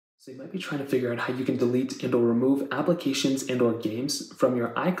So you might be trying to figure out how you can delete and or remove applications and or games from your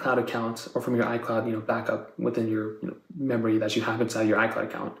iCloud account or from your iCloud, backup within your memory that you have inside your iCloud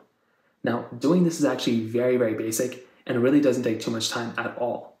account. Now, doing this is actually very, very basic and it really doesn't take too much time at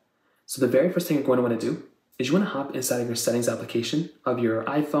all. So the very first thing you're going to want to do is you want to hop inside of your settings application of your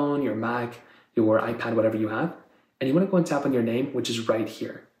iPhone, your Mac, your iPad, whatever you have, and you want to go and tap on your name, which is right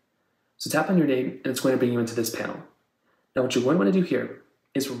here. So tap on your name and it's going to bring you into this panel. Now what you're going to want to do here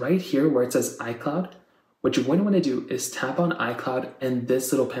is right here where it says iCloud, what you're going to want to do is tap on iCloud and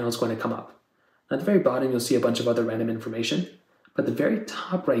this little panel is going to come up. Now at the very bottom, you'll see a bunch of other random information, but at the very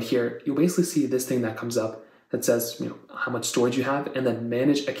top right here, you'll basically see this thing that comes up that says, how much storage you have and then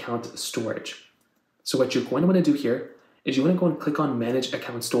manage account storage. So what you're going to want to do here is you want to go and click on manage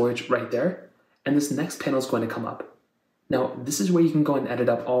account storage right there. And this next panel is going to come up. Now, this is where you can go and edit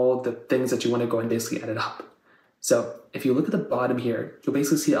up all the things that you want to go and basically edit up. So if you look at the bottom here, you'll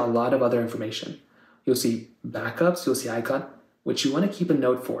basically see a lot of other information. You'll see backups, you'll see iCloud. What you want to keep a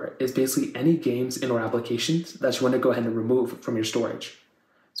note for is basically any games and or applications that you want to go ahead and remove from your storage.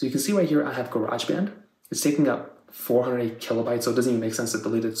 So you can see right here, I have GarageBand. It's taking up 408 kilobytes, so it doesn't even make sense to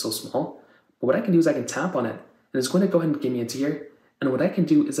delete it, it's so small. But what I can do is I can tap on it, and it's going to go ahead and get me into here. And what I can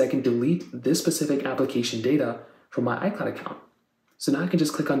do is I can delete this specific application data from my iCloud account. So now I can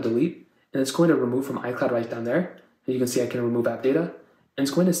just click on delete, and it's going to remove from iCloud right down there. And you can see I can remove app data, and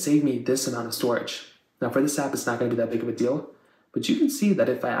it's going to save me this amount of storage. Now for this app, it's not going to be that big of a deal, but you can see that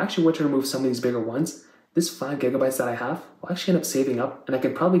if I actually were to remove some of these bigger ones, this 5 gigabytes that I have will actually end up saving up, and I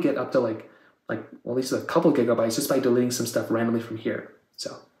can probably get up to at least a couple gigabytes just by deleting some stuff randomly from here.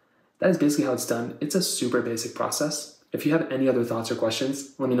 So that is basically how it's done. It's a super basic process. If you have any other thoughts or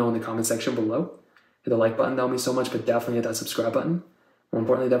questions, let me know in the comment section below. Hit the like button, that would mean so much, but definitely hit that subscribe button. More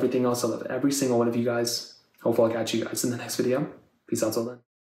importantly than everything else, I love every single one of you guys. Hopefully I'll catch you guys in the next video. Peace out till then.